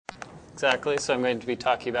exactly. So I'm going to be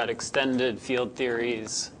talking about extended field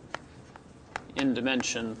theories in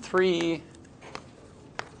dimension 3,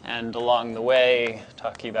 and along the way,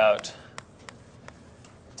 talking about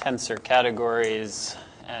tensor categories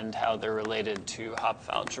and how they're related to Hopf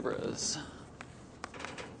algebras.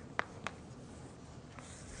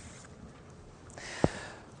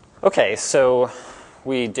 Okay, so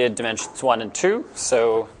we did dimensions 1 and 2,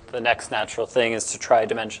 so the next natural thing is to try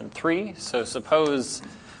dimension 3. So suppose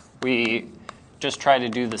we just try to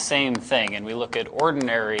do the same thing, and we look at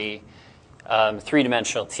ordinary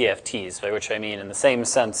three-dimensional TFTs, by which I mean in the same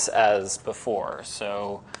sense as before.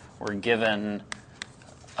 So we're given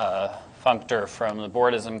a functor from the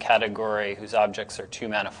Bordism category whose objects are 2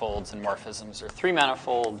 manifolds and morphisms are 3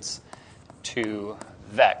 manifolds to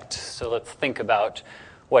vect. So let's think about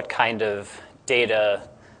what kind of data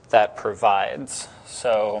that provides.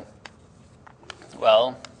 So,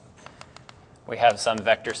 well, we have some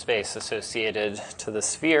vector space associated to the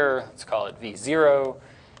sphere. Let's call it V0.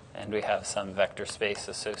 And we have some vector space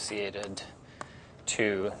associated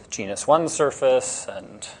to genus 1 surface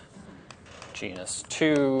and genus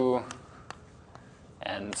 2,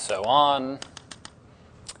 and so on.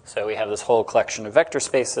 So we have this whole collection of vector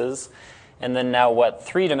spaces. And then now what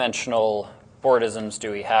three-dimensional Bordisms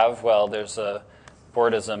do we have? Well, there's a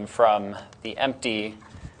Bordism from the empty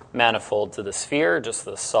manifold to the sphere, just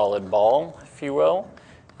the solid ball, if you will.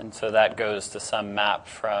 And so that goes to some map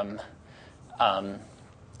from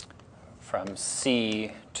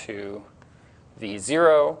C to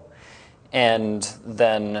V0. And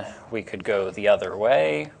then we could go the other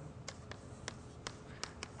way.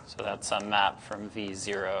 So that's some map from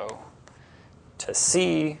V0 to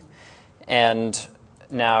C. And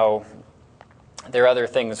now there are other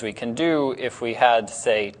things we can do. If we had,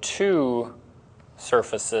 say, 2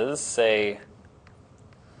 surfaces, say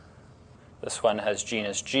this one has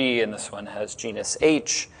genus G and this one has genus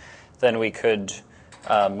H, then we could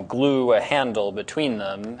glue a handle between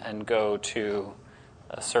them and go to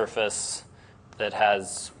a surface that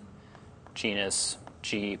has genus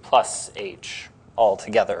G plus H all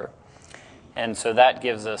together. And so that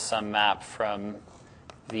gives us some map from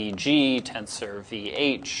VG tensor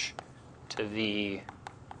VH to VG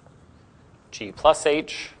plus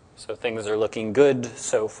H. So things are looking good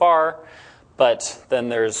so far. But then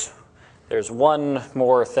there's one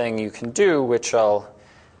more thing you can do, which I'll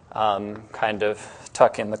kind of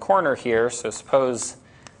tuck in the corner here. So suppose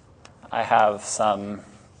I have some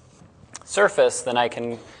surface, then I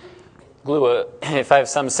can glue if I have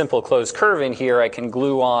some simple closed curve in here, I can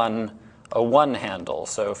glue on a 1 handle.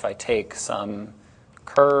 So if I take some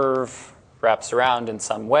curve, wraps around in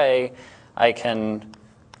some way, I can,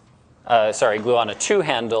 glue on a 2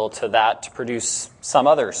 handle to that to produce some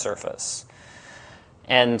other surface.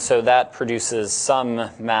 And so that produces some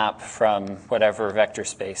map from whatever vector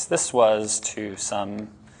space this was to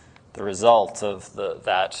the result of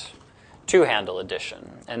that 2-handle addition.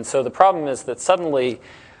 And so the problem is that suddenly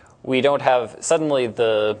we don't have,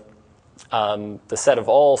 the set of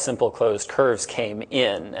all simple closed curves came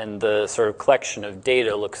in, and the sort of collection of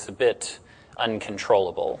data looks a bit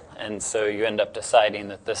uncontrollable. And so you end up deciding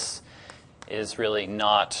that this is really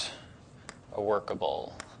not a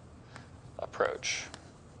workable approach.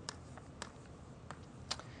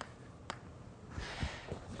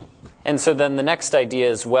 And so then the next idea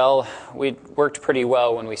is, well, we worked pretty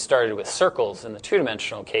well when we started with circles in the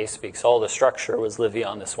 2-dimensional case because all the structure was living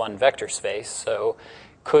on this one vector space. So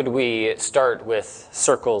could we start with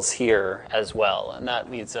circles here as well? And that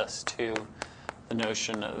leads us to the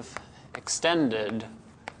notion of extended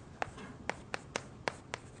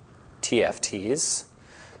TFTs.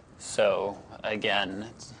 So again,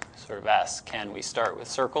 it sort of asks, can we start with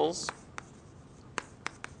circles?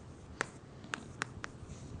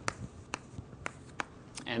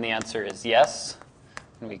 And the answer is yes.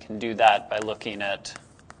 And we can do that by looking at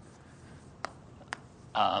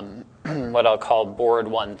what I'll call board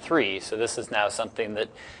 1-3. So this is now something that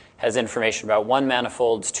has information about 1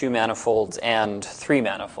 manifolds, 2 manifolds, and 3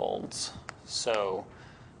 manifolds. So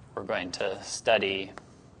we're going to study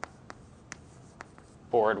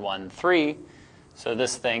board 1-3. So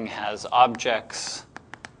this thing has objects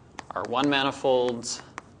are 1 manifolds,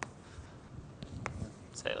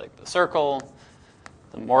 say like the circle.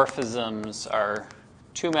 The morphisms are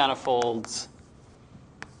 2 manifolds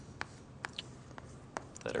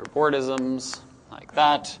that are Bordisms, like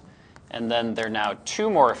that. And then there are now 2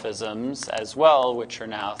 morphisms as well, which are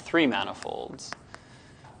now 3 manifolds.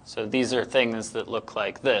 So these are things that look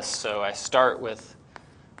like this. So I start with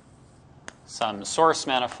some source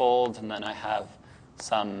manifold, and then I have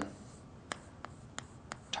some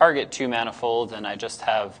target 2 manifold, and I just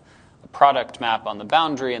have a product map on the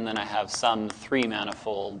boundary, and then I have some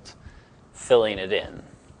 3-manifold filling it in.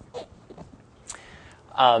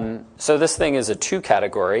 So this thing is a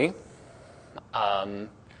 2-category.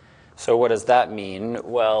 So what does that mean?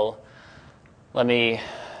 Well, let me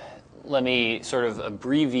sort of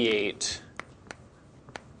abbreviate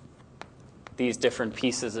these different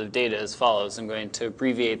pieces of data as follows. I'm going to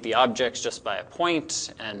abbreviate the objects just by a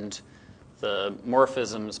point, and the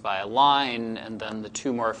morphisms by a line, and then the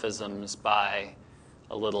 2 morphisms by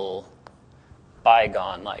a little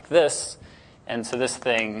bygone like this. And so this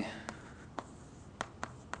thing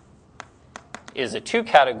is a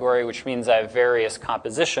 2-category, which means I have various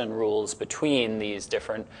composition rules between these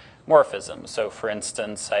different morphisms. So for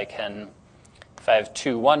instance, if I have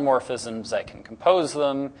 2 one-morphisms, I can compose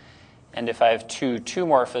them. And if I have 2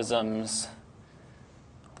 two-morphisms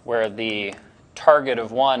where the target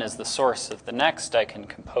of one is the source of the next, I can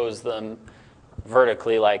compose them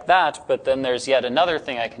vertically like that. But then there's yet another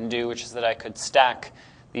thing I can do, which is that I could stack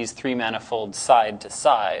these 3-manifolds side to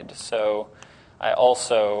side. So I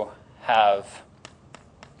also have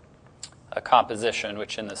a composition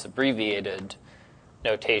which in this abbreviated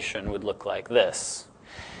notation would look like this.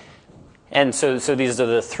 And so these are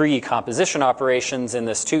the 3 composition operations in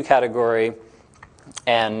this 2-category.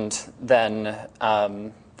 And then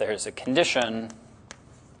there's a condition,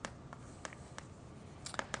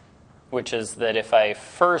 which is that if I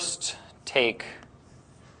first take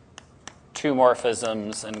 2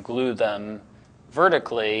 morphisms and glue them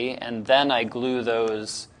vertically, and then I glue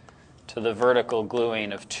those to the vertical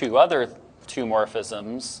gluing of 2 other 2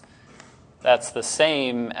 morphisms, that's the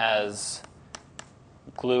same as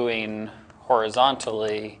gluing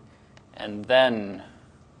horizontally and then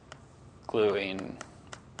gluing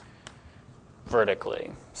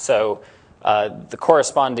vertically. So the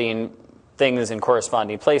corresponding things in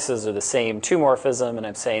corresponding places are the same 2 morphism, and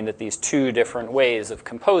I'm saying that these 2 different ways of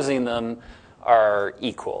composing them are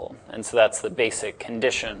equal. And so that's the basic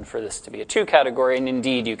condition for this to be a 2-category. And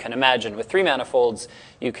indeed, you can imagine with 3 manifolds,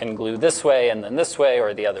 you can glue this way and then this way,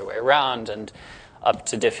 or the other way around. And up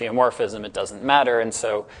to diffeomorphism, it doesn't matter. And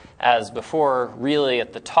so as before, really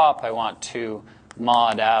at the top, I want to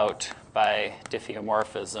mod out by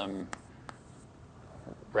diffeomorphism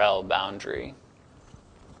rel boundary.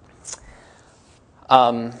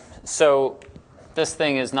 So this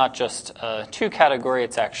thing is not just a 2-category,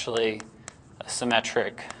 it's actually a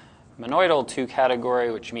symmetric monoidal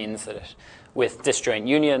 2-category, which means that with disjoint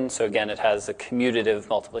union, so again, it has a commutative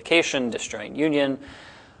multiplication, disjoint union.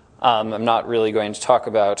 I'm not really going to talk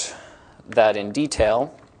about that in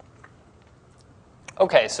detail.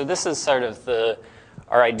 Okay, so this is sort of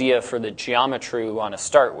our idea for the geometry we want to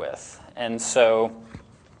start with. And so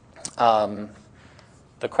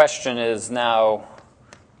the question is now,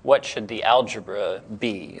 what should the algebra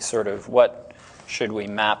be? Sort of what should we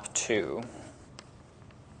map to?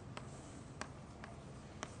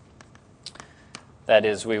 That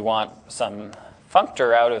is, we want some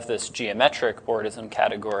functor out of this geometric Bordism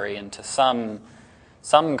category into some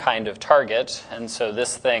kind of target. And so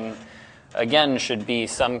this thing, again, should be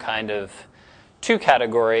some kind of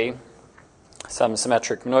 2-category, some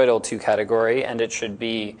symmetric monoidal 2-category, and it should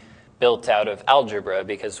be built out of algebra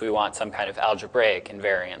because we want some kind of algebraic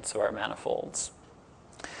invariance of our manifolds.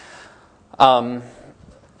 And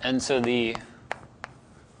so the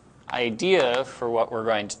idea for what we're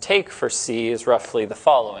going to take for C is roughly the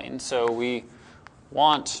following. So we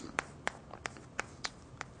want,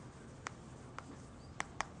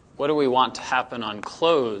 what do we want to happen on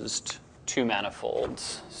closed 2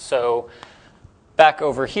 manifolds? So back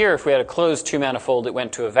over here, if we had a closed 2 manifold, it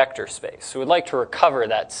went to a vector space. So we'd like to recover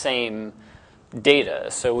that same data.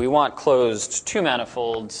 So we want closed 2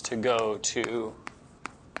 manifolds to go to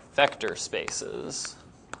vector spaces.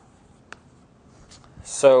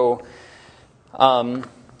 So what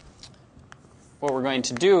we're going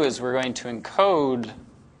to do is we're going to encode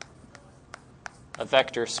a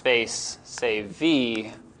vector space, say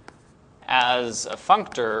V, as a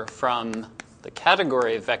functor from the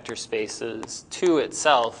category of vector spaces to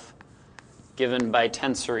itself given by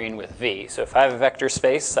tensoring with V. So if I have a vector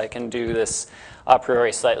space, I can do this a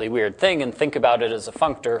priori slightly weird thing and think about it as a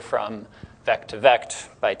functor from vec to vect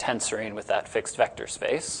by tensoring with that fixed vector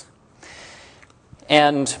space.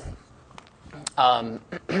 And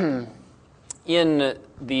in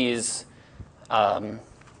these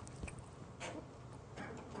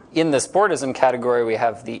in this Bordism category, we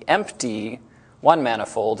have the empty 1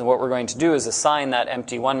 manifold, and what we're going to do is assign that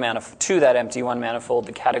empty 1 manifold to that empty 1 manifold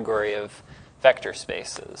the category of vector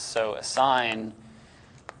spaces. So assign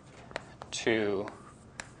to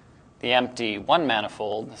the empty 1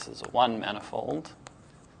 manifold, this is a 1 manifold,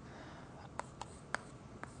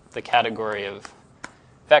 the category of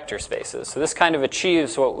vector spaces. So this kind of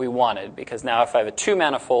achieves what we wanted, because now if I have a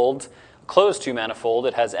two-manifold, closed two-manifold,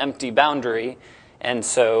 it has empty boundary, and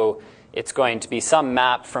so it's going to be some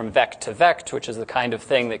map from vect to vect, which is the kind of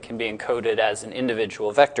thing that can be encoded as an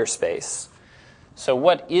individual vector space. So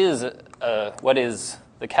what is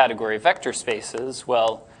the category of vector spaces?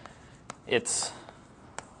 Well, it's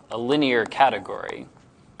a linear category,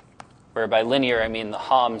 where by linear I mean the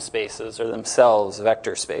Hopf spaces are themselves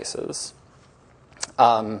vector spaces.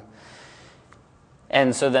 And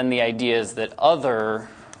so then the idea is that other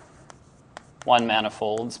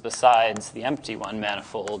one-manifolds besides the empty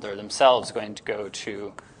one-manifold are themselves going to go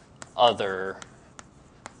to other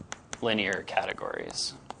linear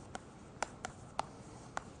categories.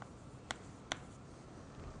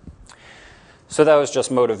 So that was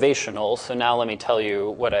just motivational. So now let me tell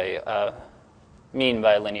you what I mean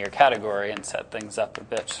by linear category and set things up a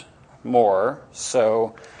bit more.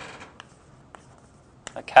 So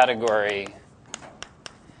a category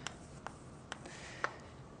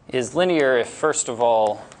is linear if, first of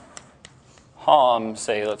all, Hom,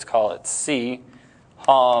 say, let's call it C,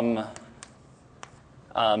 Hom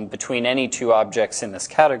between any two objects in this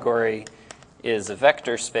category is a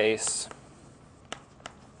vector space,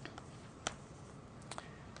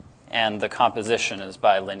 and the composition is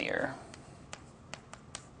bilinear.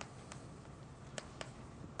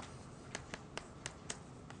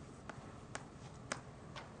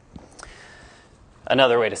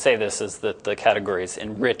 Another way to say this is that the category is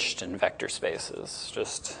enriched in vector spaces,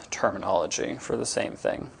 just terminology for the same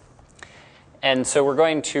thing. And so we're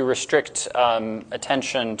going to restrict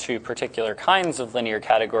attention to particular kinds of linear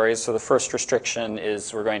categories. So the first restriction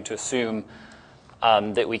is we're going to assume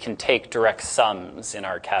that we can take direct sums in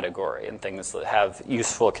our category and things that have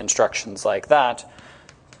useful constructions like that.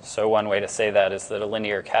 So one way to say that is that a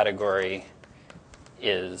linear category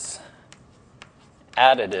is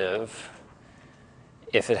additive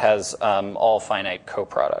if it has all finite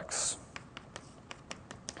coproducts.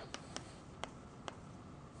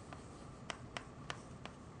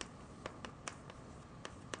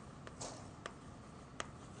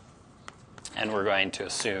 And we're going to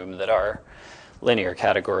assume that our linear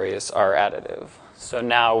categories are additive. So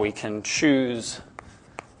now we can choose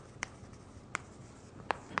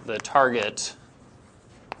the target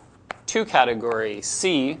 2 category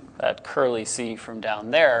C, that curly C from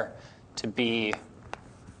down there, to be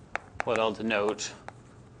what I'll denote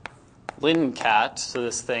lincat. So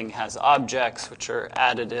this thing has objects which are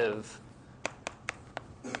additive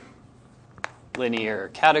linear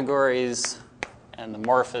categories, and the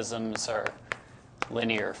morphisms are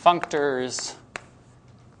linear functors,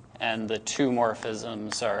 and the 2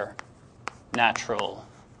 morphisms are natural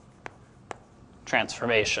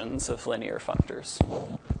transformations of linear functors.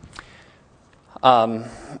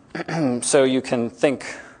 So you can think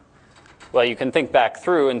back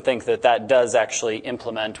through and think that that does actually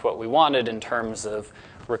implement what we wanted in terms of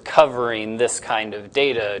recovering this kind of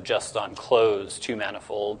data just on closed 2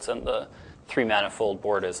 manifolds and the 3 manifold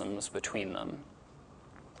Bordisms between them.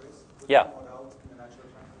 Yeah.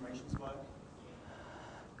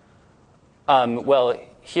 Well,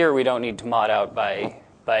 here we don't need to mod out by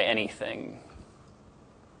anything.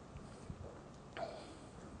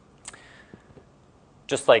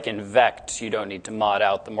 Just like in vect, you don't need to mod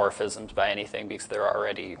out the morphisms by anything because they're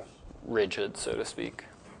already rigid, so to speak.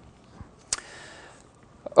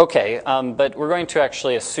 Okay, but we're going to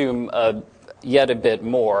actually assume yet a bit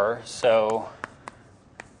more. So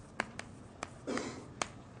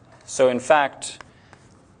in fact,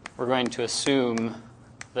 we're going to assume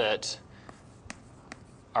that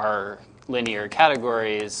our linear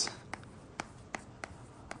categories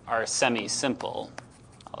are semi-simple.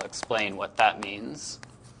 I'll explain what that means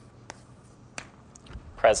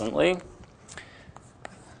presently.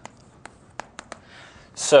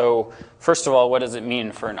 So first of all, what does it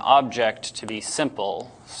mean for an object to be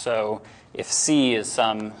simple? So if C is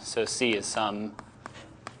some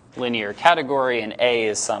linear category and A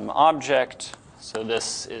is some object, so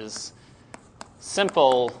this is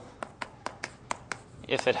simple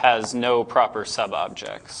if it has no proper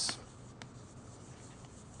subobjects.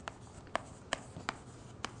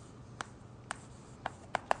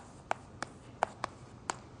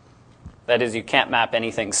 That is, you can't map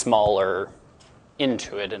anything smaller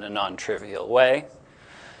into it in a non-trivial way.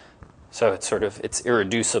 So it's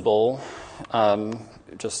irreducible,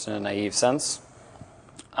 just in a naive sense.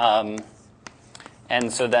 And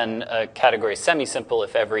so then a category is semi-simple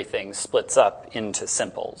if everything splits up into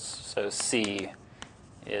simples. So C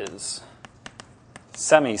is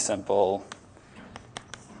semi-simple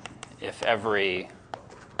if every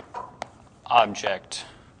object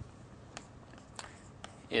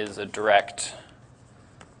is a direct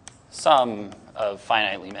sum of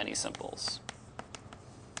finitely many simples.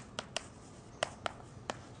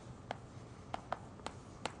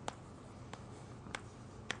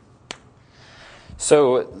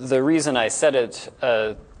 So the reason I said it,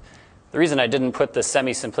 the reason I didn't put the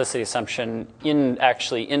semi-simplicity assumption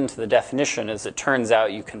actually into the definition is it turns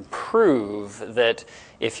out you can prove that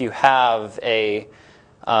if you have a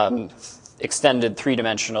extended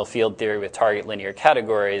three-dimensional field theory with target linear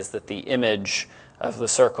categories, that the image of the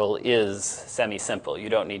circle is semi-simple. You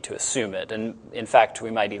don't need to assume it. And in fact,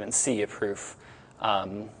 we might even see a proof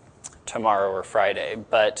tomorrow or Friday.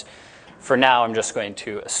 But for now, I'm just going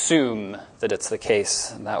to assume that it's the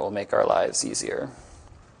case, and that will make our lives easier.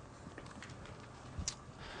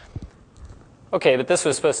 Okay, but this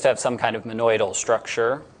was supposed to have some kind of monoidal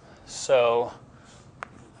structure. So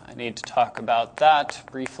I need to talk about that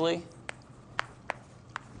briefly.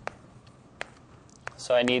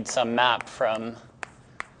 So I need some map from,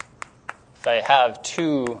 if I have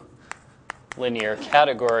two linear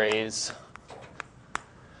categories,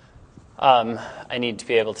 I need to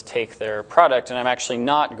be able to take their product. And I'm actually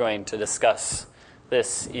not going to discuss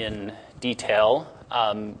this in detail,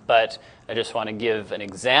 but I just want to give an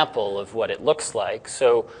example of what it looks like.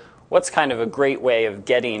 So what's kind of a great way of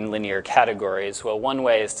getting linear categories? Well, one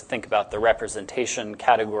way is to think about the representation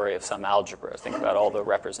category of some algebra. Think about all the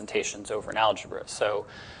representations over an algebra. So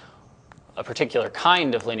a particular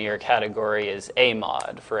kind of linear category is A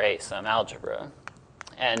mod for A some algebra.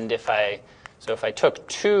 And if I took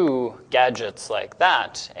two gadgets like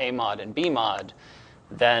that, A mod and B mod,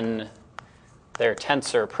 then their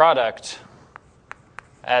tensor product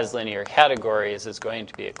as linear categories is going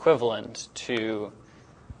to be equivalent to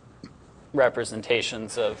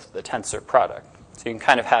representations of the tensor product. So you can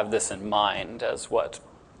kind of have this in mind as what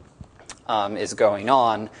is going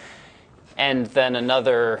on. And then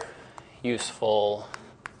another useful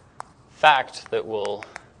fact that we'll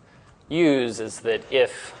use is that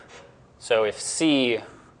if C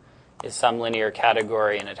is some linear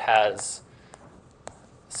category and it has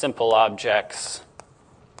simple objects,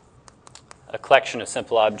 a collection of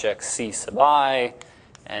simple objects C sub I,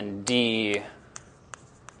 and D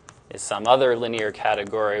is some other linear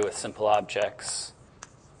category with simple objects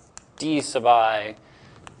D sub I,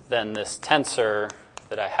 then this tensor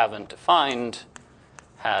that I haven't defined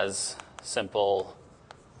has simple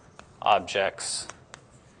objects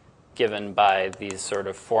given by these sort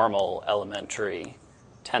of formal elementary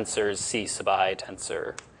tensors C sub I,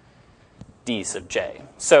 tensor D sub J.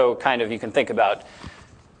 So kind of you can think about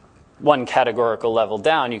one categorical level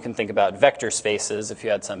down, you can think about vector spaces. If you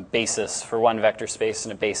had some basis for one vector space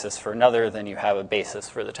and a basis for another, then you have a basis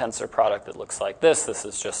for the tensor product that looks like this. This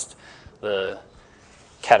is just the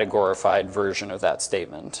categorified version of that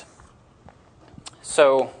statement.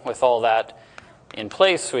 So with all that in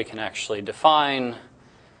place, we can actually define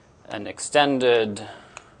an extended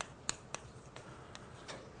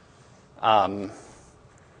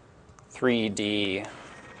 3D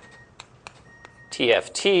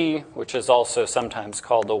TFT, which is also sometimes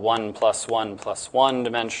called a 1 plus 1 plus 1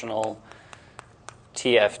 dimensional.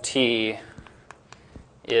 TFT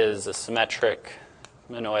is a symmetric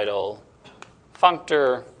monoidal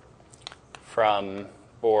functor from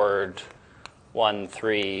board 1,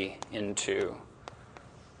 3 into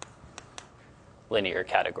linear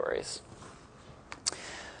categories.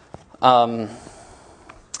 And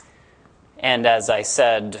as I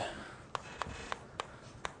said,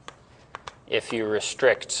 if you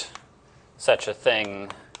restrict such a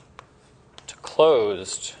thing to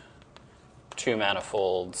closed two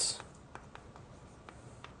manifolds,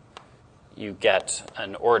 you get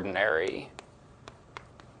an ordinary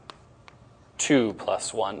 2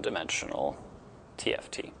 plus 1 dimensional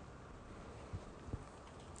TFT.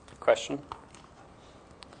 Question?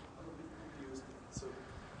 So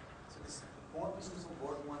this morphisms on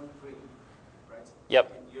board 1, 3, right?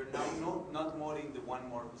 Yep. And you're now not modding the one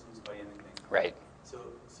morphisms by anything. Right. So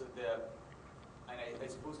I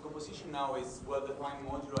suppose composition now is well-defined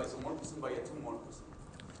modulo isomorphism by a two-morphism.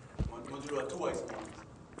 Modulo a two isomorphism.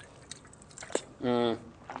 And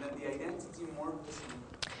then the identity morphism.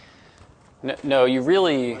 No, you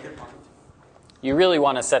really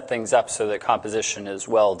want to set things up so that composition is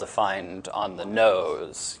well defined on the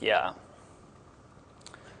nose. Yeah.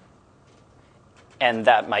 And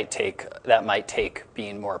that might take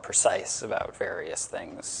being more precise about various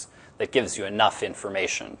things. That gives you enough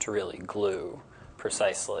information to really glue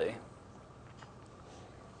precisely.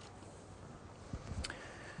 I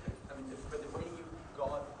mean, but the way you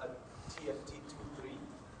got a TFT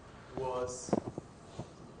 2-3 was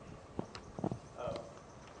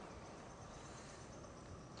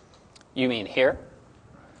You mean here?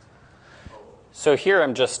 So here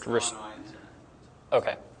I'm just...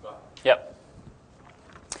 Okay. Yep.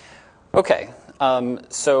 Okay.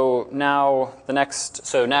 So now the next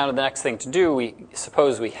thing to do,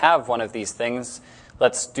 suppose we have one of these things.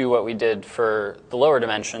 Let's do what we did for the lower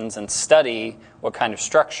dimensions and study what kind of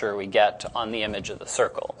structure we get on the image of the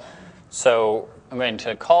circle. So I'm going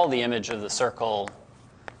to call the image of the circle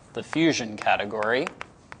the fusion category.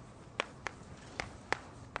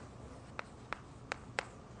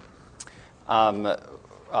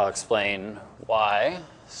 I'll explain why.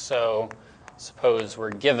 So suppose we're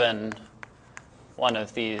given one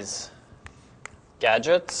of these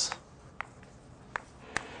gadgets.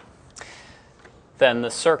 Then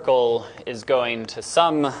the circle is going to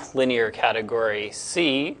some linear category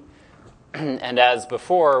C. And as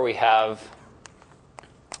before, we have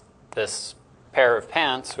this pair of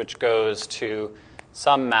pants, which goes to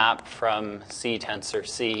some map from C tensor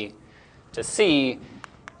C to C.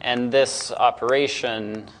 And this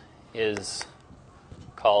operation is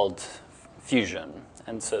called fusion.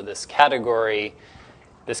 And so this category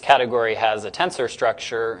has a tensor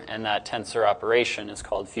structure, and that tensor operation is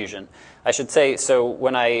called fusion. I should say, so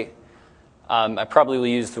when I probably will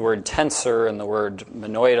use the word tensor and the word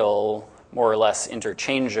monoidal more or less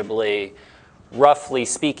interchangeably. Roughly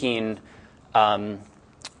speaking,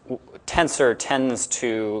 tensor tends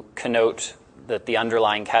to connote that the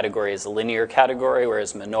underlying category is a linear category,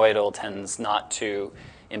 whereas monoidal tends not to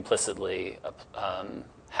implicitly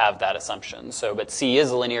have that assumption. But C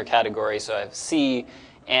is a linear category, so I have C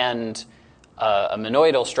and a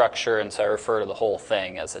monoidal structure, and so I refer to the whole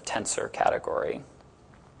thing as a tensor category.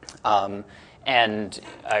 And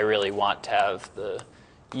I really want to have the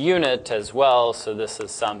unit as well, so this is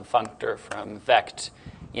some functor from vect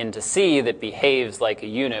into C that behaves like a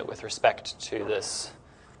unit with respect to this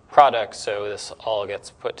product, so this all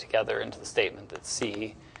gets put together into the statement that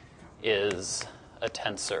C is a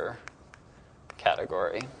tensor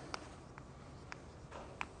category.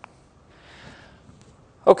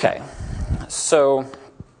 Okay, so,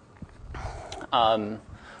 and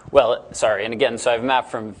again, so I've mapped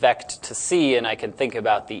from vect to C, and I can think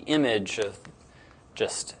about the image of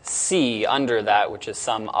just C under that, which is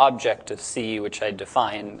some object of C, which I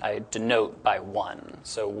denote by 1.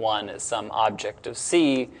 So 1 is some object of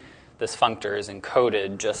C. This functor is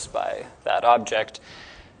encoded just by that object.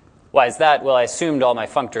 Why is that? Well, I assumed all my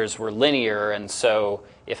functors were linear, and so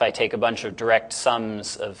if I take a bunch of direct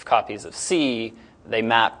sums of copies of C, they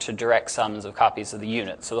map to direct sums of copies of the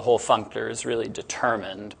unit. So the whole functor is really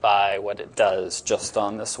determined by what it does just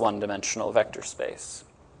on this one-dimensional vector space.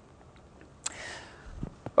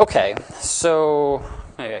 Okay, so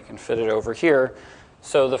maybe I can fit it over here.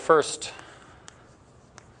 So the first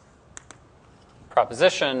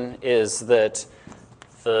proposition is that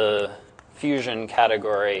the fusion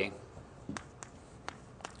category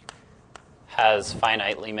has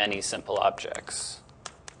finitely many simple objects.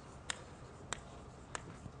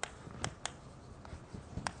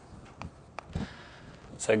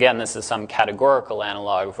 So again, this is some categorical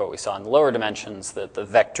analog of what we saw in the lower dimensions, that the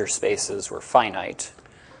vector spaces were finite.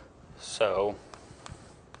 So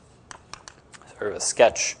sort of a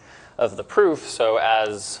sketch of the proof. So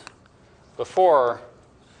as before,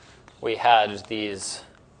 we had these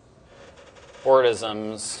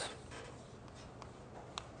ordisms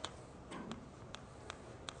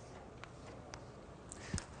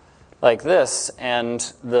like this, and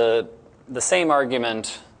the same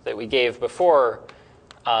argument that we gave before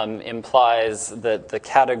implies that the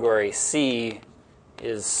category C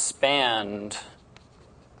is spanned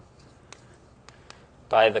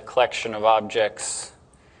by the collection of objects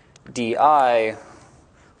di,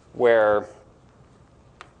 where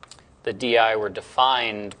the di were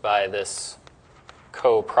defined by this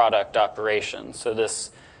coproduct operation. So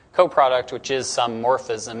this coproduct, which is some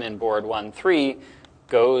morphism in board 1-3,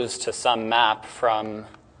 goes to some map from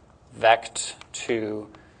vect to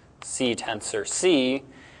C tensor C,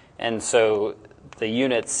 and so the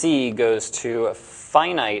unit C goes to a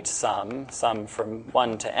finite sum from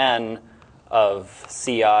 1 to n, of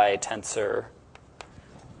Ci tensor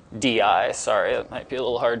di. Sorry, that might be a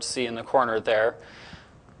little hard to see in the corner there.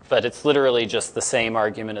 But it's literally just the same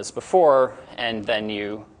argument as before. And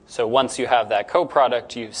then so once you have that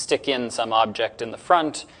coproduct, you stick in some object in the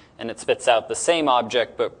front, and it spits out the same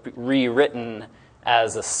object, but rewritten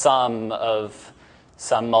as a sum of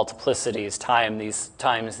some multiplicities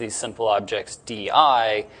times these simple objects di.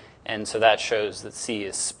 And so that shows that C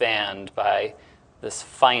is spanned by this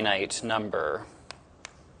finite number,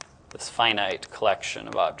 this finite collection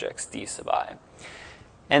of objects d sub I.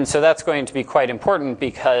 And so that's going to be quite important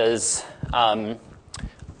because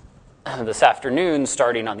this afternoon,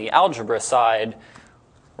 starting on the algebra side,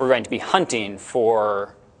 we're going to be hunting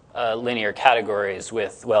for linear categories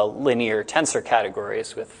with, well, linear tensor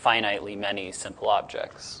categories with finitely many simple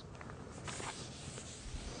objects.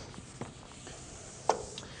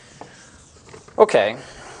 Okay,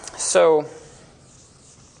 so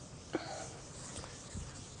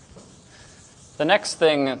the next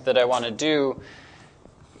thing that I want to do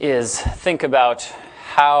is think about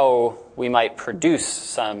how we might produce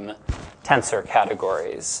some tensor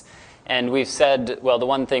categories. And we've said, well, the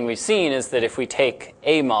one thing we've seen is that if we take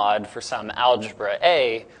A mod for some algebra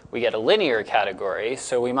A, we get a linear category.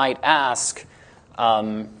 So we might ask,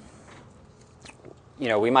 when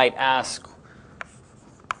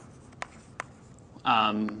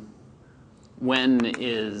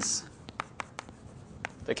is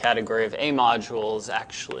the category of A modules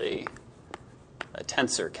actually a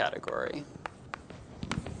tensor category?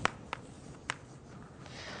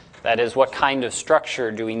 That is, what kind of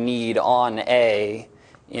structure do we need on A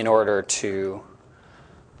in order to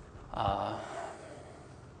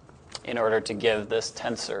give this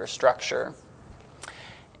tensor structure?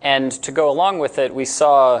 And to go along with it, we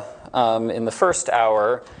saw in the first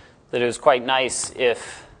hour that it was quite nice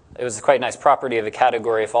if it was a quite nice property of a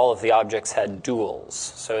category if all of the objects had duals.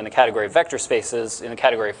 So in the category of vector spaces, in the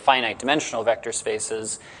category of finite dimensional vector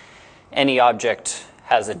spaces, any object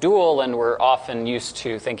has a dual, and we're often used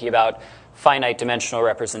to thinking about finite dimensional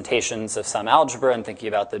representations of some algebra and thinking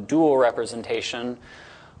about the dual representation.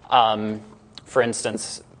 For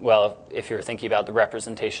instance, well, if you're thinking about the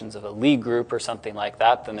representations of a Lie group or something like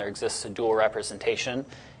that, then there exists a dual representation.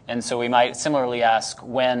 And so we might similarly ask,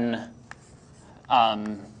 when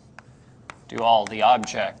do all the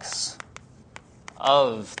objects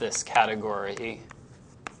of this category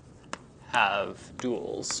have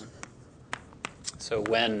duals? So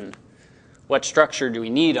what structure do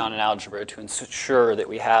we need on an algebra to ensure that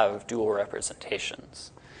we have dual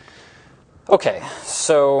representations? Okay,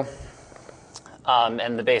 so,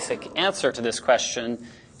 and the basic answer to this question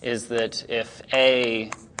is that if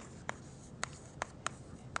A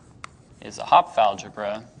is a Hopf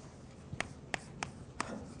algebra,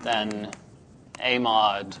 then A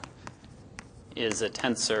mod is a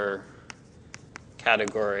tensor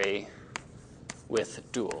category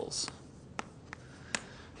with duals.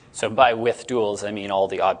 So by with duals, I mean all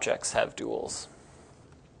the objects have duals.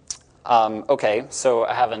 Okay, so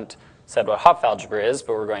I haven't said what Hopf algebra is,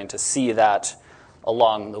 but we're going to see that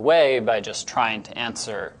along the way by just trying to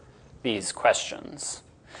answer these questions.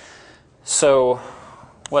 So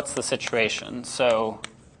what's the situation? So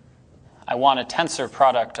I want a tensor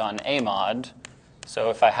product on A mod. So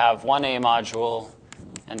if I have one A module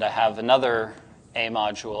and I have another A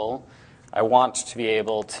module, I want to be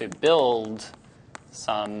able to build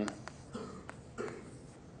a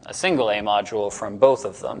single A module from both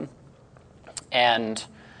of them. And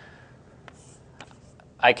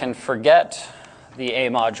I can forget the A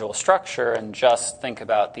module structure and just think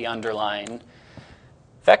about the underlying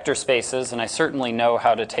vector spaces, and I certainly know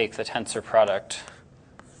how to take the tensor product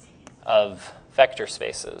of vector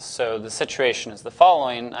spaces. So the situation is the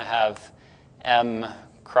following. I have M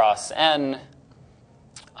cross N.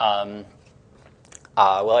 Well,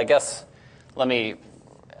 I guess let me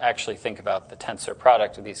actually think about the tensor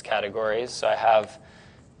product of these categories. So I have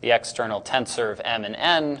the external tensor of M and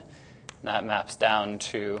N. And that maps down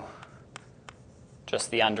to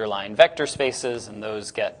just the underlying vector spaces, and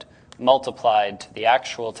those get multiplied to the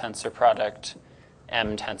actual tensor product,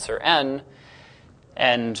 M tensor N.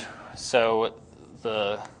 And so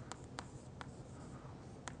the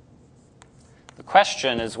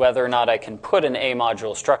question is whether or not I can put an A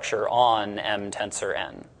module structure on M tensor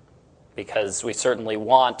N, because we certainly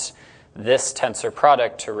want this tensor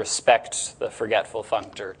product to respect the forgetful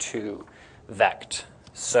functor to vect.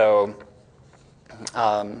 So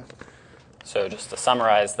just to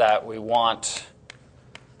summarize that, we want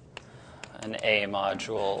an A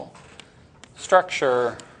module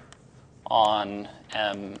structure on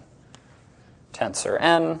M tensor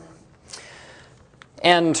N.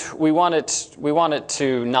 And we want it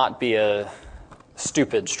to not be a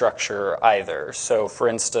stupid structure either. So for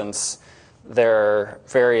instance, there are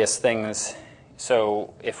various things.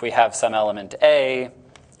 So if we have some element A,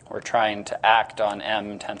 we're trying to act on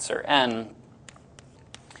M tensor N.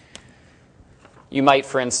 You might,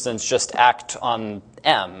 for instance, just act on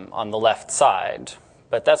M on the left side,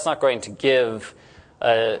 but that's not going to give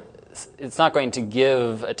it's not going to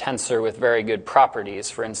give a tensor with very good properties.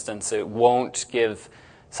 For instance, it won't give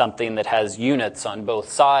something that has units on both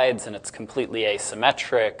sides, and it's completely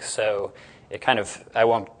asymmetric, so I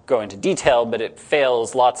won't go into detail, but it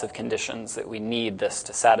fails lots of conditions that we need this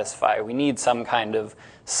to satisfy. We need some kind of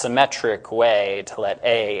symmetric way to let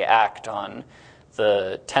A act on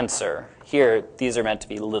the tensor. Here, these are meant to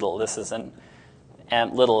be little. This is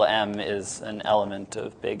little m is an element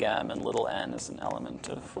of big M, and little n is an element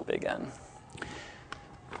of big N.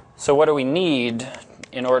 So what do we need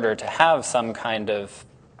in order to have some kind of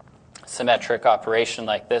symmetric operation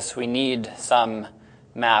like this? We need some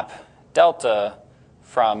map delta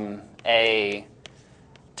from A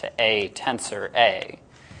to A tensor A.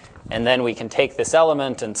 And then we can take this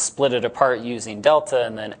element and split it apart using delta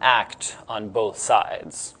and then act on both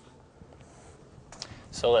sides.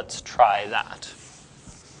 So let's try that.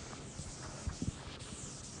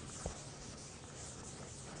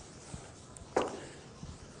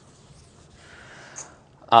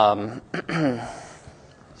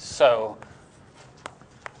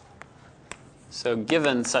 So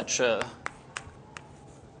given such a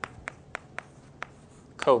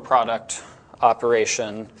coproduct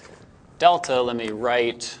operation, delta, let me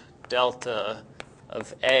write delta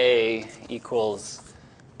of A equals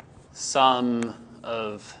sum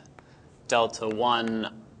of delta 1,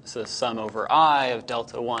 so sum over I of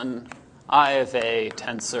delta 1, I of A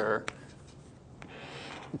tensor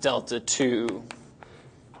delta 2,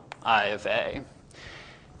 I of A.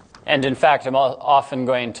 And in fact, I'm often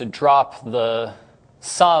going to drop the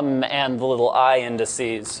sum and the little I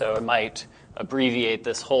indices, so I might abbreviate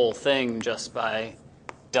this whole thing just by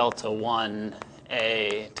delta 1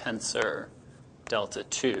 A tensor delta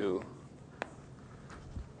 2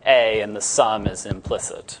 A, and the sum is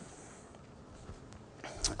implicit.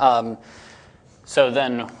 So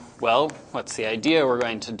then, well, what's the idea? We're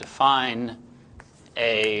going to define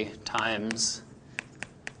A times,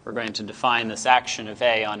 we're going to define this action of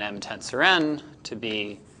A on M tensor N to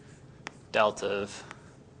be delta of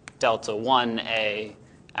delta 1A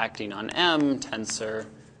acting on M tensor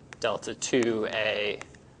delta 2A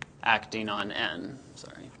acting on N.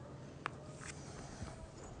 Sorry.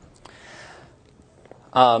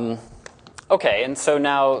 Okay, and so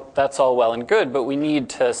now that's all well and good, but we need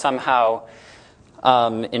to somehow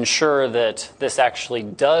ensure that this actually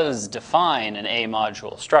does define an A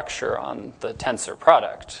module structure on the tensor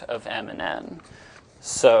product of M and N.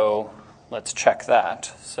 So let's check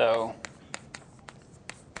that. So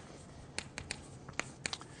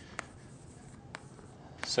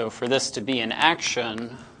for this to be an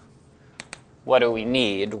action, what do we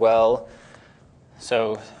need? Well,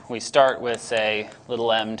 so we start with, say,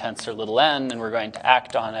 little m tensor little n, and we're going to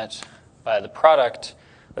act on it by the product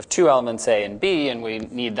of two elements A and B, and we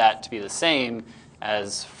need that to be the same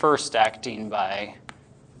as first acting by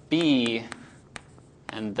B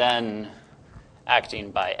and then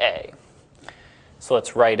acting by A. So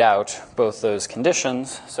let's write out both those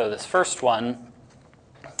conditions. So this first one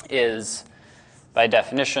is, by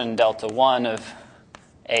definition, delta 1 of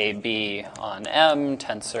AB on M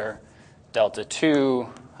tensor delta 2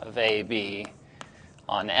 of AB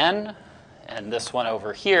on N. And this one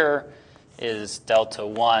over here is delta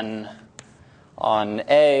 1 on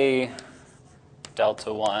A,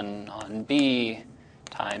 delta 1 on B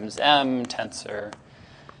times M tensor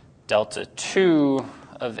delta 2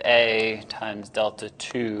 of A times delta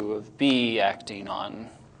 2 of B acting on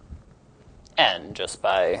N, just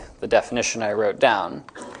by the definition I wrote down.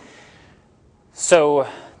 So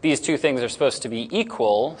these two things are supposed to be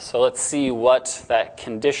equal, so let's see what that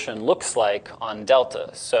condition looks like on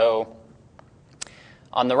delta. So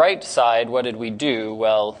on the right side, what did we do?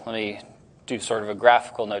 Well, let me do sort of a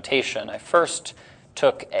graphical notation. I first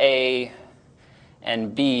took A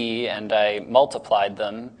and B and I multiplied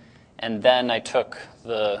them, and then I took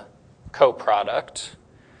the coproduct,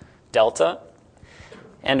 delta.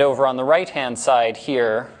 And over on the right-hand side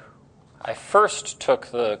here, I first took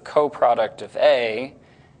the coproduct of A,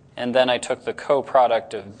 and then I took the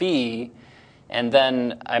coproduct of B, and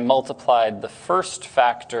then I multiplied the first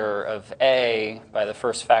factor of A by the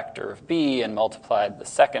first factor of B, and multiplied the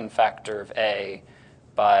second factor of A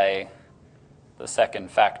by the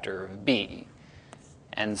second factor of B.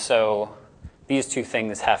 And so these two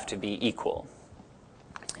things have to be equal.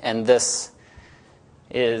 And this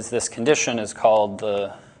condition is called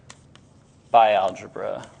the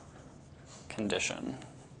bialgebra condition.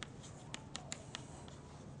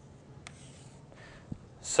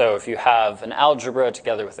 So if you have an algebra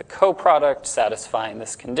together with a coproduct satisfying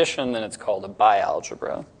this condition, then it's called a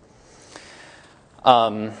bialgebra.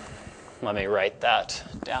 Let me write that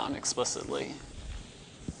down explicitly.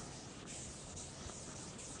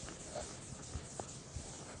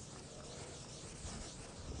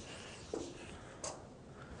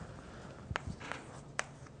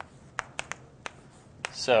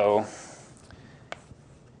 So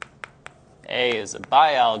A is a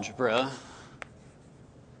bialgebra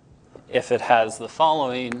if it has the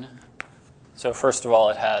following. So first of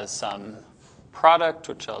all, it has some product,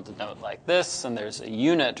 which I'll denote like this, and there's a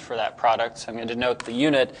unit for that product. So I'm going to denote the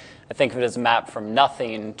unit. I think of it as a map from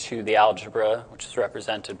nothing to the algebra, which is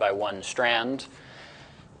represented by one strand.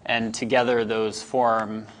 And together those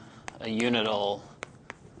form a unital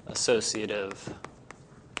associative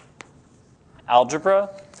algebra.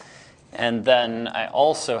 And then I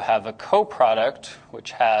also have a coproduct,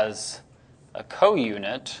 which has a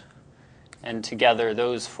co-unit. And together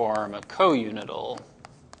those form a co-unital,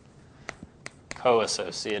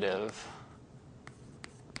 co-associative,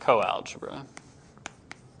 co-algebra.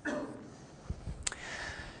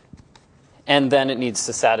 And then it needs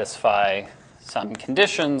to satisfy some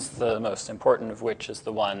conditions, the most important of which is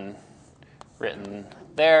the one written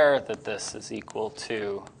there, that this is equal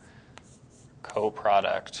to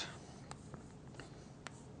coproduct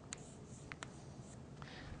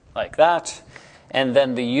like that. And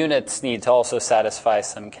then the units need to also satisfy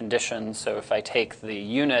some conditions. So if I take the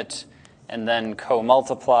unit and then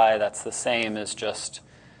co-multiply, that's the same as just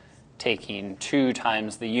taking 2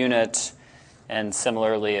 times the unit. And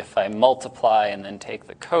similarly, if I multiply and then take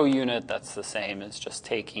the co-unit, that's the same as just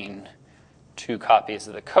taking 2 copies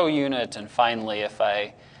of the co-unit. And finally, if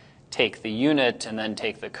I take the unit and then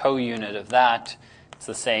take the co-unit of that, it's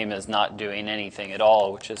the same as not doing anything at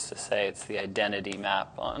all, which is to say it's the identity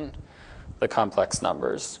map on the complex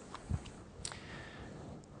numbers.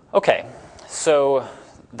 Okay, so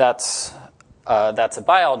that's a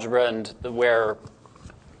bialgebra, and where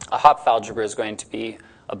a Hopf algebra is going to be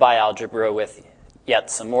a bialgebra with yet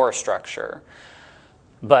some more structure.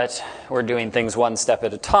 But we're doing things one step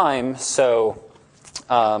at a time, so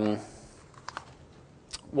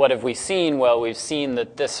what have we seen? Well, we've seen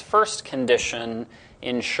that this first condition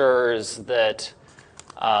ensures that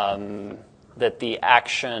that we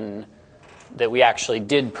actually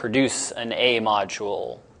did produce an A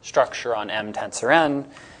module structure on M tensor N,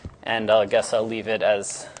 and I guess I'll leave it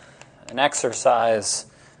as an exercise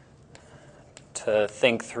to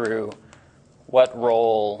think through what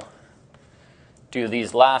role do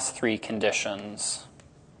these last 3 conditions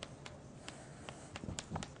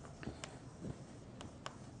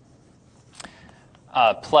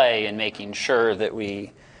play in making sure that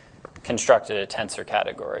we constructed a tensor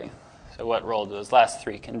category. So what role do those last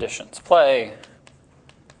 3 conditions play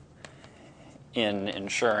in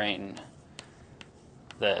ensuring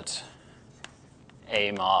that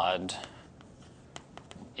A mod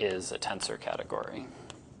is a tensor category?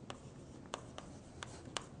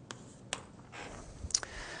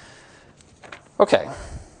 Okay.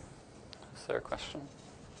 Is there a question?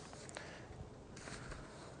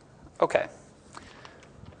 Okay.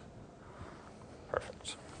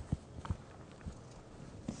 Perfect.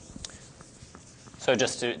 So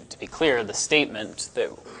just to be clear, the statement that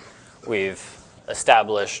we've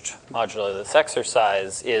established modulo this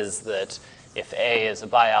exercise is that if A is a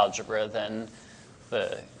bialgebra, then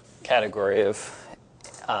the category of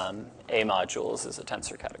A modules is a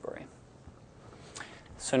tensor category.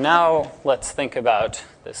 So now let's think about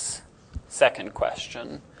this second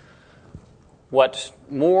question. What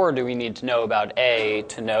more do we need to know about A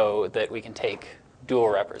to know that we can take dual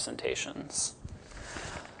representations?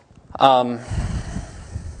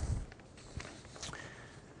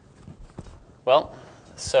 Well,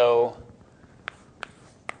 so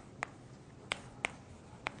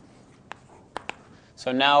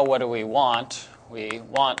now what do we want? We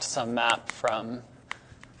want some map from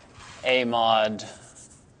A mod.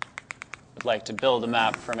 We'd like to build a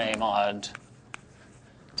map from A mod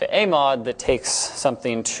to A mod that takes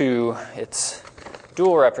something to its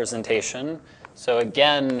dual representation. So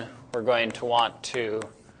again, we're going to want to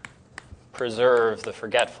preserve the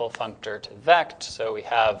forgetful functor to vect. So we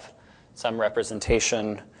have some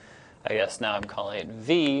representation, I guess now I'm calling it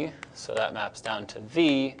V, so that maps down to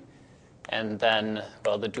V. And then,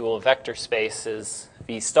 well, the dual vector space is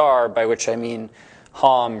V star, by which I mean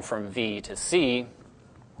Hom from V to C.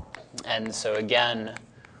 And so again,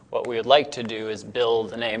 what we would like to do is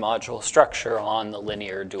build an A module structure on the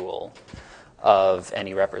linear dual of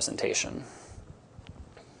any representation.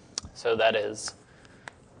 So that is,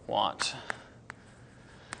 want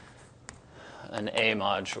an A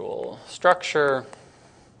module structure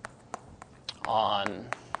on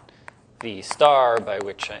V star, by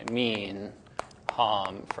which I mean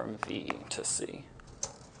Hom from V to C.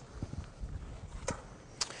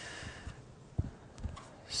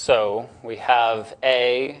 So we have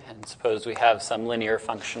A, and suppose we have some linear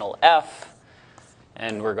functional f,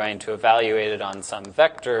 and we're going to evaluate it on some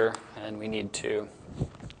vector, and we need to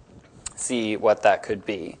see what that could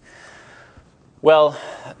be. Well,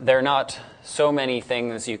 there are not so many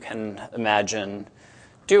things you can imagine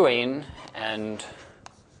doing, and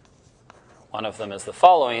one of them is the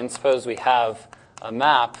following. Suppose we have a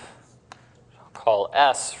map, I'll call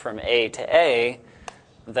S, from A to A,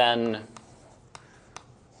 then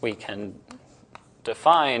we can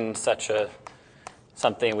define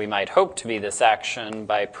something we might hope to be this action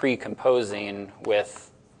by precomposing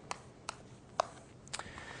with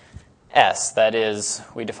S. That is,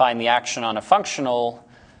 we define the action on a functional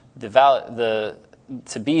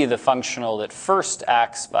to be the functional that first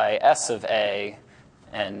acts by S of A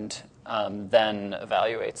and then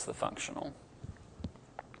evaluates the functional.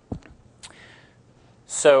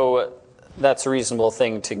 So that's a reasonable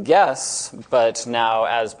thing to guess, but now,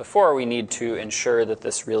 as before, we need to ensure that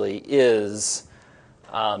this really is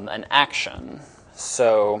an action.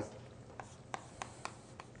 So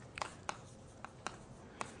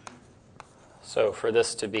for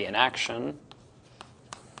this to be an action,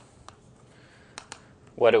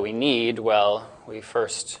 what do we need? Well,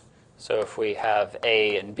 so if we have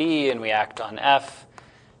A and B and we act on F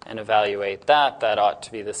and evaluate that ought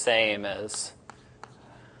to be the same as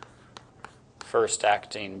first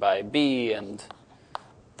acting by B and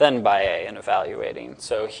then by A and evaluating.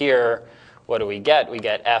 So here, what do we get? We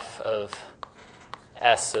get F of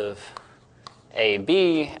S of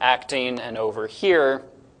AB acting, and over here,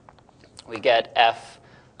 we get F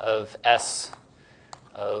of S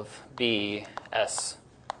of B, S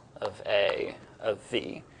of A of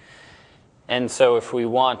V. And so if we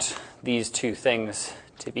want these two things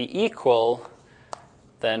to be equal,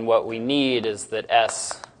 then what we need is that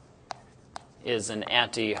S is an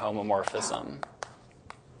anti-homomorphism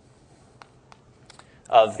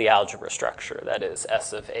of the algebra structure. That is,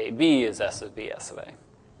 S of AB is S of B, S of A.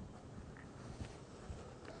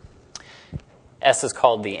 S is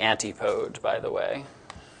called the antipode, by the way.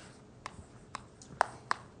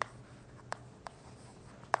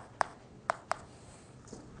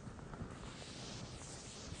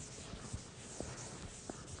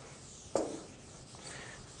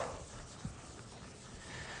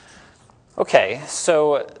 Okay,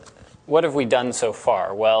 so what have we done so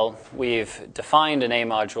far? Well, we've defined an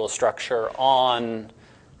A-module structure on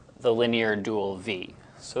the linear dual V.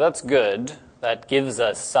 So that's good. That gives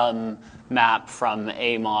us some map from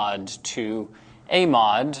A mod to A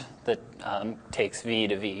mod that takes V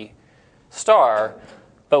to V star.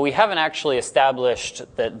 But we haven't actually established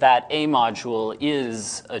that A module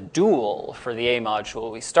is a dual for the A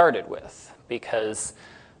module we started with, because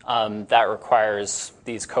that requires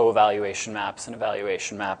these co-evaluation maps and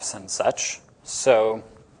evaluation maps and such. So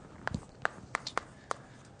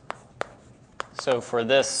for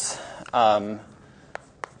this to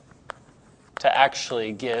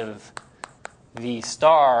actually give V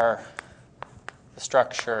star the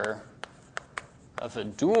structure of a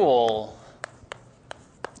dual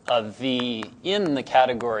of V in the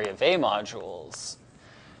category of A modules,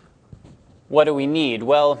 what do we need?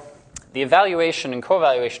 Well, the evaluation and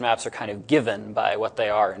co-evaluation maps are kind of given by what they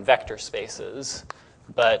are in vector spaces,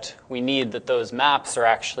 but we need that those maps are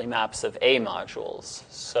actually maps of A modules.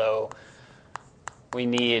 So we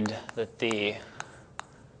need that the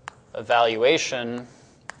evaluation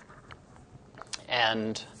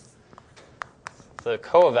and the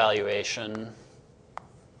co-evaluation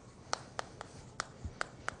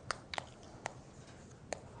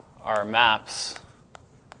are maps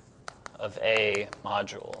of A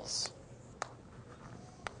modules.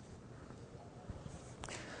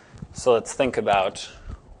 So let's think about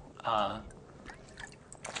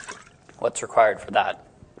what's required for that.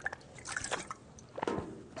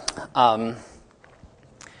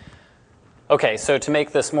 Okay, so to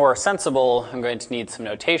make this more sensible, I'm going to need some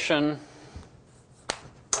notation.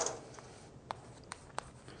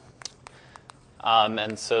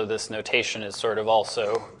 And so this notation is sort of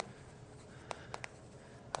also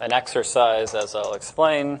an exercise, as I'll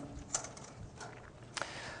explain.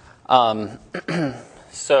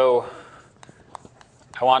 So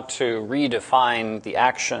I want to redefine the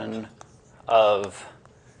action of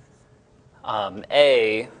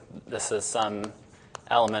A. This is some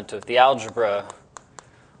element of the algebra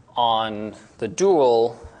on the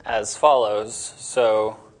dual as follows.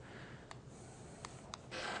 So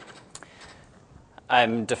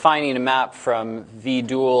I'm defining a map from V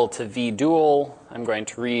dual to V dual. I'm going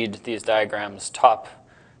to read these diagrams top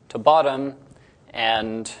to bottom,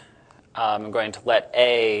 and I'm going to let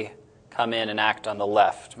A come in and act on the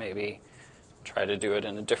left. Maybe try to do it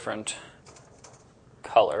in a different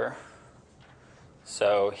color.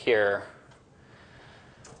 So here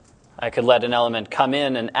I could let an element come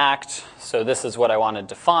in and act. So this is what I want to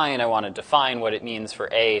define. I want to define what it means for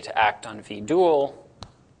A to act on V dual.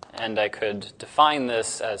 And I could define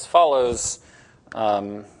this as follows.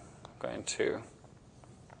 So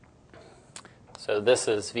this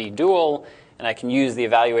is V dual. And I can use the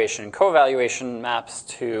evaluation and co-evaluation maps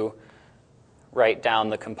to write down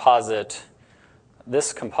the composite,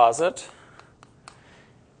 this composite.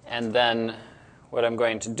 And then what I'm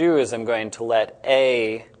going to do is I'm going to let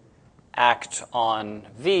A act on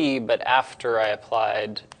V, but after I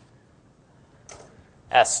applied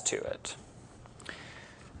S to it.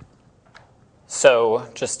 So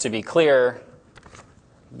just to be clear,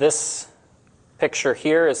 this picture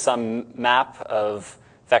here is some map of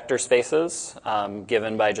vector spaces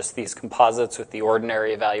given by just these composites with the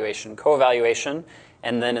ordinary evaluation, co-evaluation.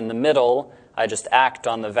 And then in the middle, I just act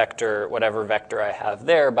on the vector, whatever vector I have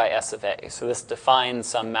there, by S of A. So this defines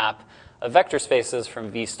some map of vector spaces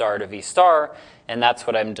from V star to V star, and that's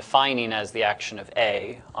what I'm defining as the action of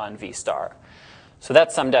A on V star. So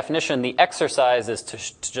that's some definition. The exercise is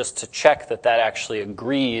just to check that that actually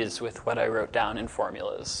agrees with what I wrote down in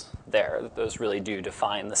formulas there, that those really do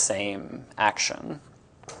define the same action.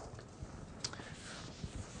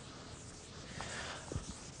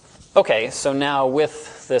 Okay, so now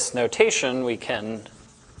with this notation, we can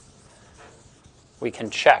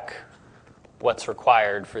check what's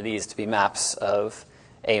required for these to be maps of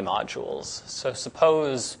A modules. So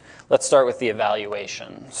suppose, let's start with the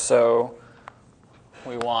evaluation. So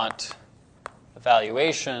we want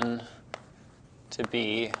evaluation to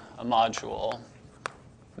be a module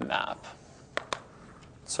map.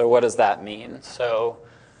 So what does that mean? So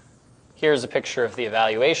here's a picture of the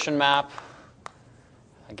evaluation map.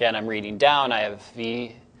 Again, I'm reading down. I have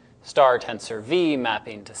V star tensor V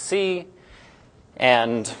mapping to C.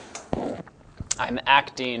 And I'm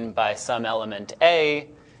acting by some element A.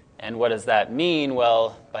 And what does that mean?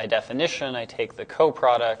 Well, by definition, I take the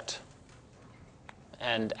coproduct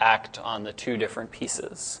and act on the two different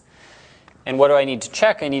pieces. And what do I need to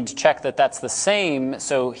check? I need to check that that's the same.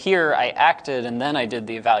 So here I acted and then I did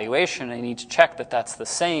the evaluation. I need to check that that's the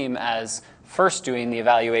same as first doing the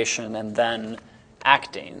evaluation and then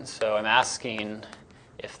acting. So I'm asking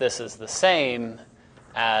if this is the same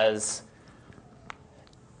as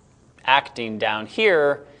acting down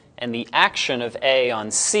here, and the action of A on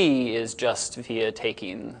C is just via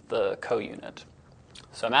taking the co-unit.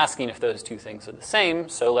 So I'm asking if those two things are the same,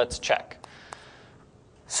 so let's check.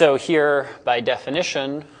 So here, by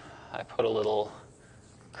definition, I put a little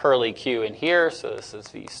curly Q in here, so this is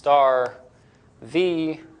V star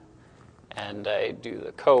V, and I do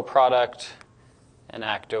the co-product and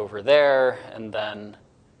act over there, and then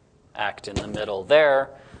act in the middle there.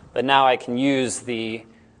 But now I can use the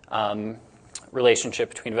relationship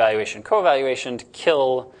between evaluation and co-evaluation to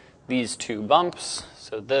kill these two bumps.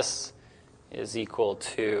 So this is equal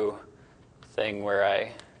to the thing where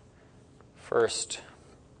I first,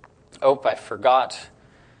 I forgot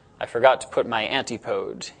to put my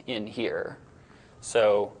antipode in here.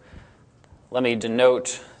 So let me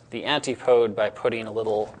denote the antipode by putting a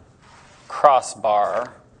little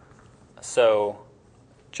crossbar. So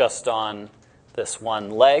just on this one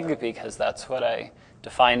leg, because that's what I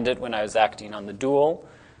defined it when I was acting on the dual.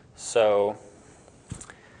 So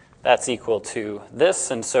that's equal to this.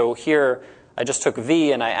 And so here I just took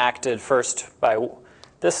V and I acted first by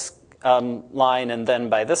this line and then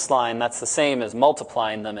by this line. That's the same as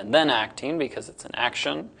multiplying them and then acting because it's an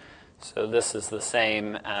action. So this is the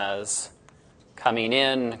same as coming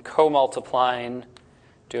in, co-multiplying,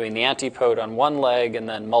 doing the antipode on one leg, and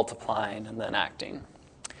then multiplying and then acting.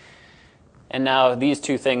 And now these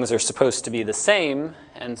two things are supposed to be the same,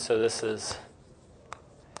 and so this is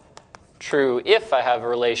true if I have a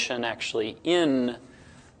relation actually in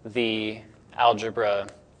the algebra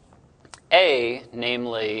A,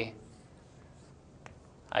 namely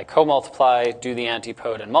I co-multiply, do the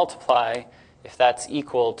antipode, and multiply, if that's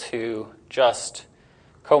equal to just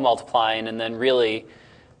co-multiplying, and then really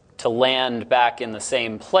to land back in the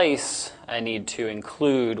same place, I need to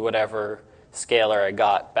include whatever scalar I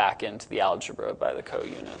got back into the algebra by the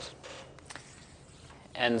co-unit.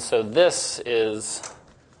 And so this is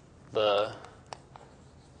the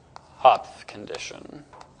Hopf condition.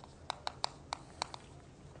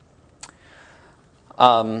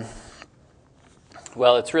 Well,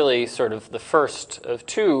 it's really sort of the first of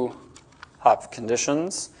two Hopf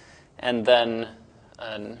conditions, and then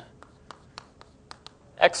an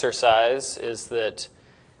exercise is that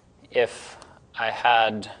if I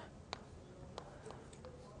had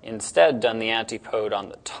instead done the antipode on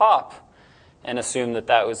the top and assumed that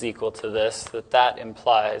that was equal to this, that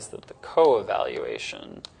implies that the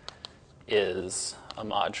co-evaluation is a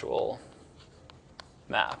module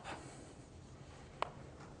map.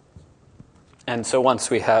 And so once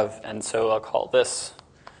we have, and so I'll call this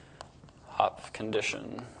Hopf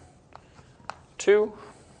condition 2.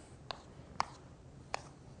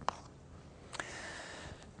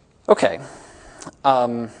 Okay.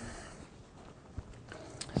 So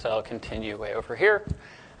I'll continue way over here.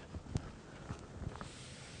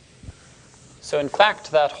 So in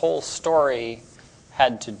fact, that whole story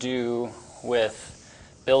had to do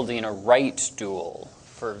with building a right dual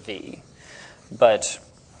for V. But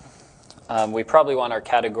we probably want our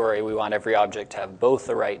category, we want every object to have both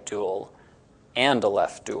a right dual and a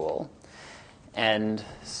left dual. And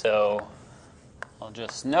so I'll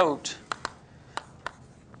just note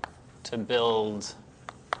to build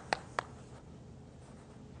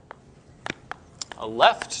a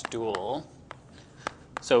left dual.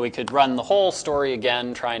 So we could run the whole story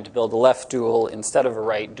again, trying to build a left dual instead of a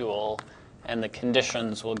right dual. And the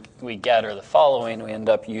conditions we get are the following. We end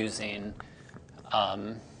up using,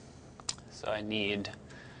 so I need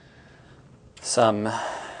some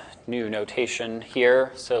new notation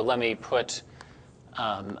here. So let me put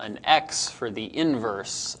an x for the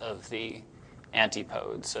inverse of the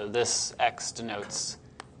antipode. So this x denotes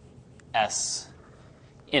S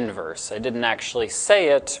inverse. I didn't actually say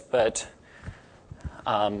it, but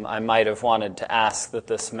I might have wanted to ask that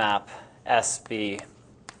this map S be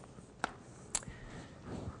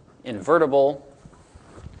invertible.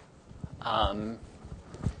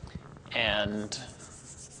 And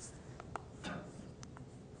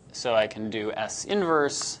so I can do S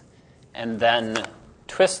inverse and then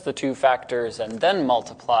twist the two factors and then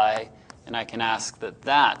multiply, and I can ask that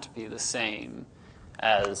that be the same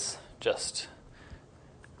as just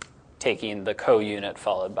taking the co-unit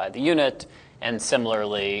followed by the unit. And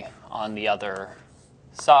similarly, on the other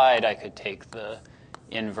side, I could take the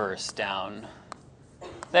inverse down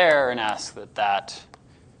there and ask that that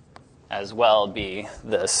as well be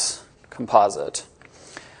this composite.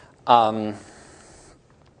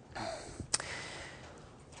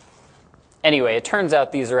 Anyway, it turns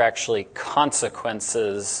out these are actually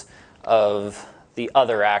consequences of the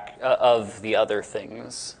other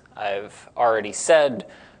things I've already said,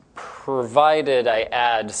 provided I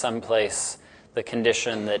add someplace the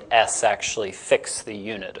condition that S actually fix the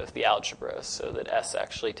unit of the algebra, so that S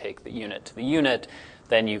actually take the unit to the unit.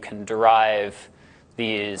 Then you can derive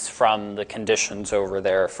these from the conditions over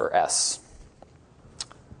there for S.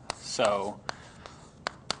 So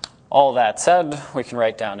all that said, we can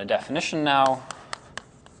write down a definition now.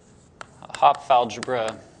 A Hopf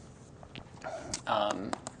algebra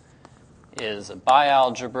is a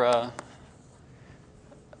bialgebra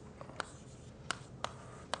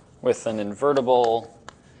with an invertible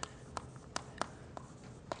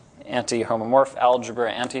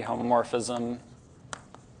anti-homomorphism.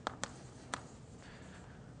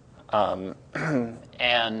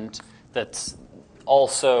 And that's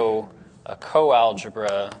also a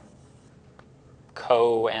co-algebra,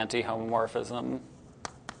 co-anti-homomorphism.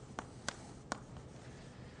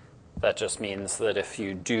 That just means that if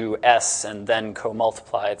you do S and then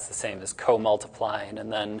co-multiply, it's the same as co-multiplying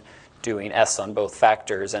and then doing S on both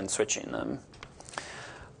factors and switching them.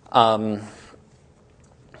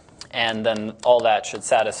 And then all that should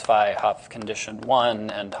satisfy Hopf condition 1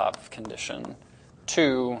 and Hopf condition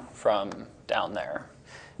 2 from down there.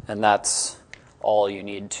 And that's all you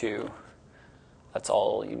need to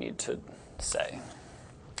say.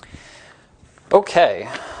 Okay.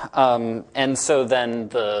 And so then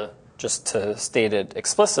just to state it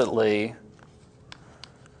explicitly,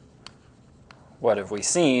 what have we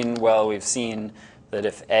seen? Well, we've seen that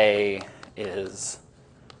if A is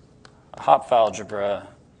a Hopf algebra,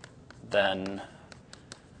 then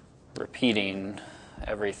repeating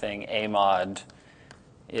everything A mod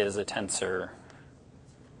is a tensor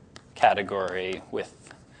category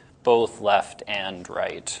with both left and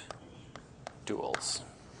right duals,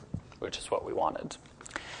 which is what we wanted.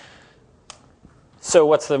 So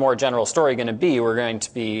what's the more general story going to be? We're going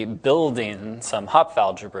to be building some Hopf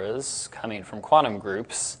algebras coming from quantum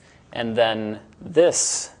groups, and then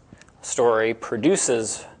this story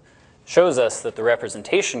shows us that the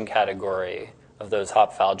representation category of those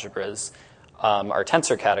Hopf algebras are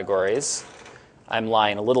tensor categories. I'm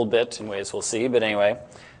lying a little bit in ways we'll see, but anyway.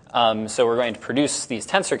 So we're going to produce these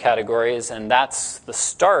tensor categories, and that's the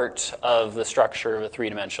start of the structure of a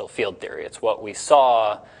three-dimensional field theory. It's what we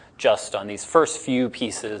saw just on these first few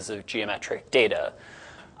pieces of geometric data.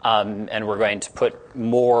 And we're going to put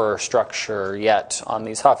more structure yet on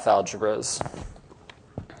these Hopf algebras.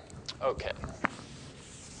 Okay.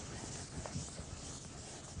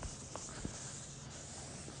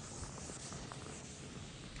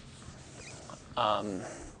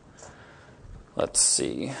 Let's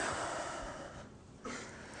see.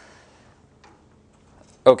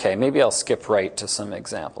 Okay, maybe I'll skip right to some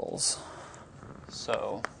examples.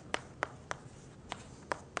 So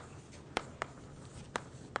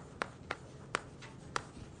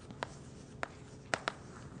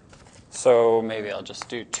maybe I'll just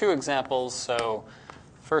do two examples. So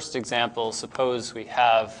first example, suppose we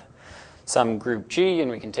have some group G,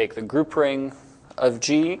 and we can take the group ring of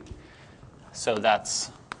G. So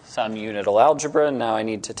that's some unital algebra. Now I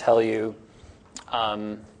need to tell you,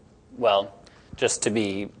 well, just to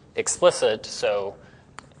be explicit, so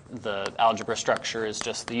the algebra structure is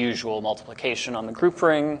just the usual multiplication on the group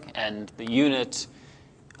ring, and the unit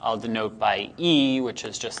I'll denote by E, which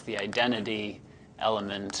is just the identity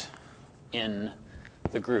element in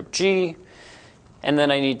the group G. And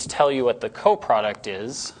then I need to tell you what the coproduct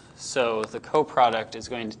is. So the coproduct is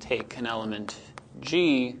going to take an element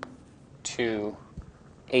G to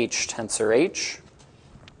H tensor H.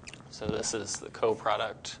 So this is the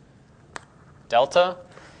coproduct delta.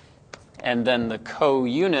 And then the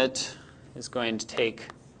co-unit is going to take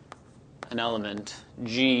an element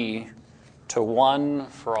G to 1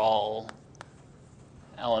 for all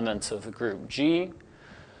elements of the group G.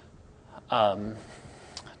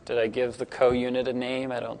 Did I give the co-unit a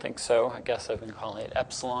name? I don't think so. I guess I've been calling it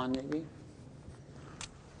epsilon, maybe.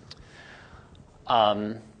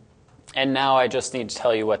 And now I just need to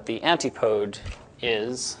tell you what the antipode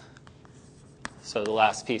is. So the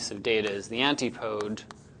last piece of data is the antipode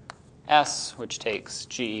S, which takes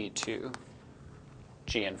G to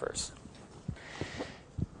G inverse.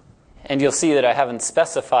 And you'll see that I haven't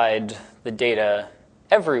specified the data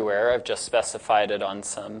everywhere. I've just specified it on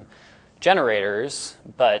some generators,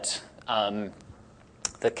 but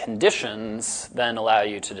the conditions then allow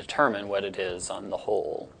you to determine what it is on the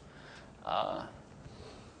whole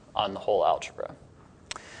algebra.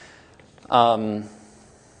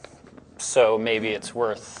 So maybe it's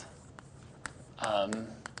worth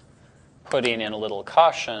putting in a little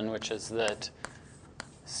caution, which is that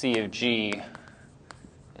C of G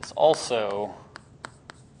is also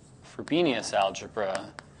Frobenius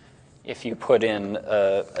algebra if you put in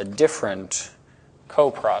a different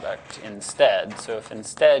coproduct instead. So if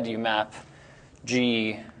instead you map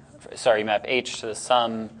H to the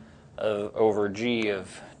sum over G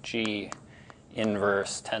of G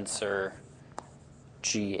inverse tensor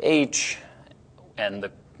GH, and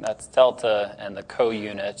that's delta, and the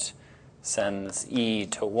co-unit sends E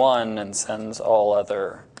to 1 and sends all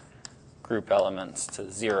other group elements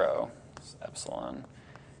to 0, epsilon.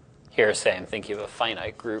 Here, say I'm thinking of a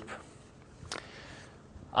finite group.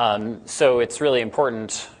 So it's really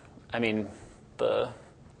important. I mean,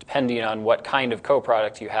 depending on what kind of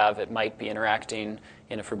coproduct you have, it might be interacting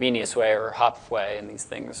in a Frobenius way or a Hopf way, and these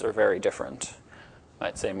things are very different. I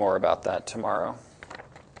might say more about that tomorrow.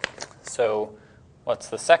 So what's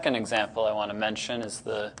the second example I want to mention is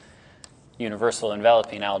the universal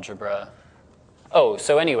enveloping algebra. Oh,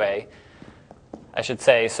 so anyway, I should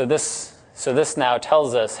say, so this now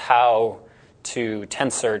tells us how to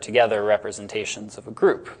tensor together representations of a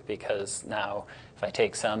group, because now if I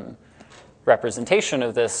take some representation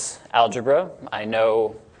of this algebra, I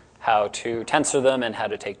know how to tensor them and how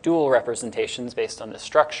to take dual representations based on this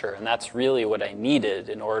structure, and that's really what I needed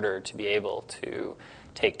in order to be able to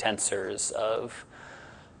take tensors of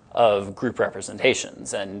group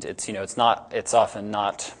representations. And it's often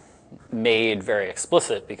not made very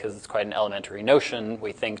explicit because it's quite an elementary notion.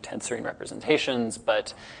 We think tensoring representations,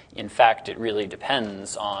 but in fact it really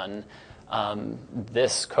depends on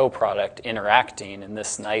this coproduct interacting in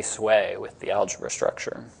this nice way with the algebra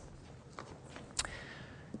structure.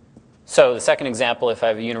 So the second example, if I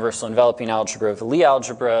have a universal enveloping algebra of the Lie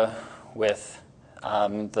algebra with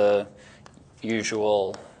the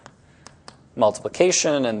usual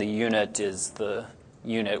multiplication, and the unit is the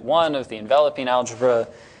unit 1 of the enveloping algebra,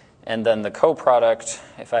 and then the coproduct,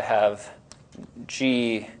 if I have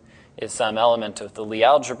G is some element of the Lie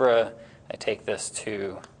algebra, I take this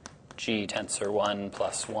to G tensor 1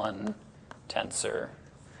 plus 1 tensor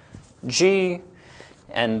G,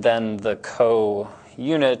 and then the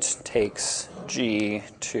co-unit takes G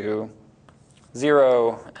to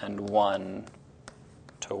 0 and 1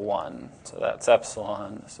 to 1. So that's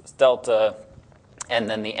epsilon, this is delta, and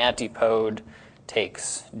then the antipode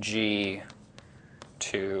takes G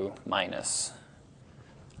to minus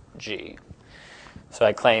G. So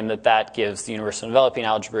I claim that that gives the universal enveloping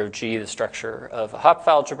algebra of G the structure of a Hopf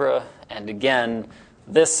algebra. And again,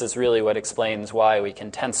 this is really what explains why we can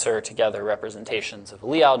tensor together representations of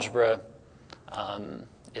Lie algebra,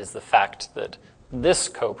 is the fact that this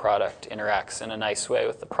coproduct interacts in a nice way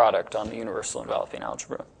with the product on the universal enveloping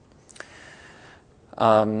algebra.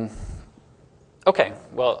 Okay,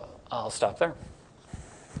 well, I'll stop there.